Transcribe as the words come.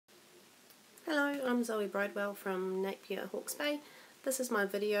Hello, I'm Zoe Bridewell from Napier, Hawke's Bay. This is my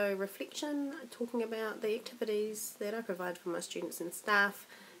video reflection talking about the activities that I provide for my students and staff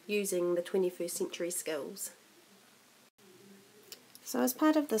using the 21st century skills. So as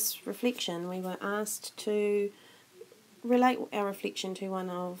part of this reflection we were asked to relate our reflection to one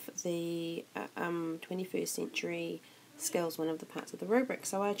of the 21st century skills, one of the parts of the rubric.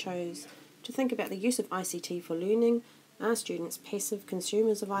 So I chose to think about the use of ICT for learning. Are students passive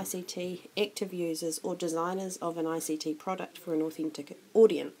consumers of ICT, active users or designers of an ICT product for an authentic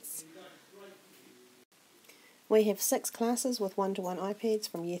audience? We have 6 classes with one-to-one iPads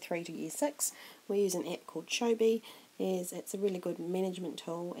from Year 3 to Year 6. We use an app called Showbie, as it's a really good management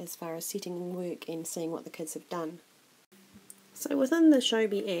tool as far as setting work and seeing what the kids have done. So within the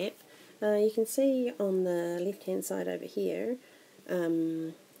Showbie app, you can see on the left-hand side over here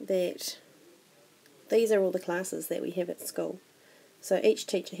that these are all the classes that we have at school. So each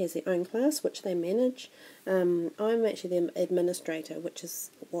teacher has their own class which they manage. I'm actually the administrator, which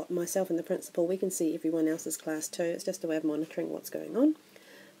is what myself and the principal, we can see everyone else's class too. It's just a way of monitoring what's going on.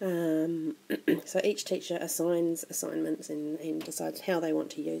 So each teacher assigns assignments and decides how they want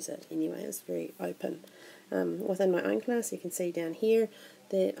to use it. Anyway, it's very open. Within my own class you can see down here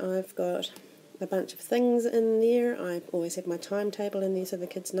that I've got a bunch of things in there. I always have my timetable in there so the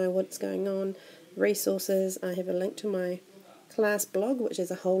kids know what's going on. Resources, I have a link to my class blog which is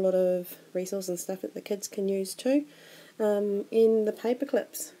a whole lot of resources and stuff that the kids can use too. In the paper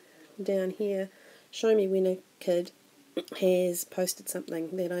clips down here show me when a kid has posted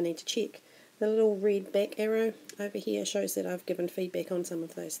something that I need to check. The little red back arrow over here shows that I've given feedback on some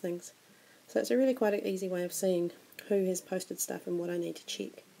of those things. So it's a really quite an easy way of seeing who has posted stuff and what I need to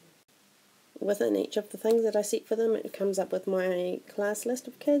check. Within each of the things that I set for them, it comes up with my class list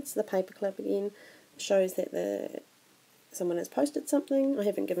of kids. The paperclip again shows that someone has posted something. I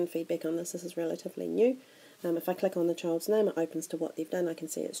haven't given feedback on this is relatively new. If I click on the child's name, it opens to what they've done. I can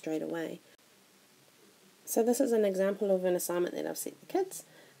see it straight away. So this is an example of an assignment that I've set the kids.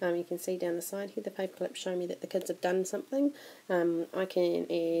 You can see down the side here the paperclips show me that the kids have done something. I can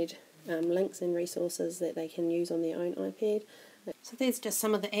add links and resources that they can use on their own iPad. So there's just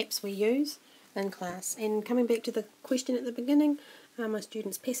some of the apps we use in class. And coming back to the question at the beginning, are my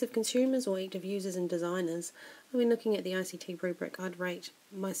students passive consumers or active users and designers? When looking at the ICT rubric, I'd rate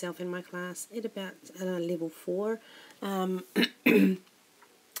myself and my class at about level 4,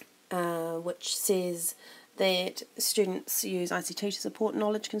 which says that students use ICT to support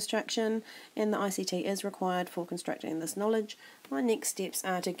knowledge construction and the ICT is required for constructing this knowledge. My next steps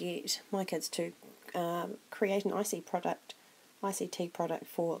are to get my kids to create an ICT product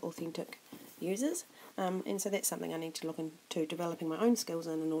for authentic users, and so that's something I need to look into developing my own skills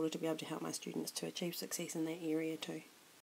in order to be able to help my students to achieve success in that area too.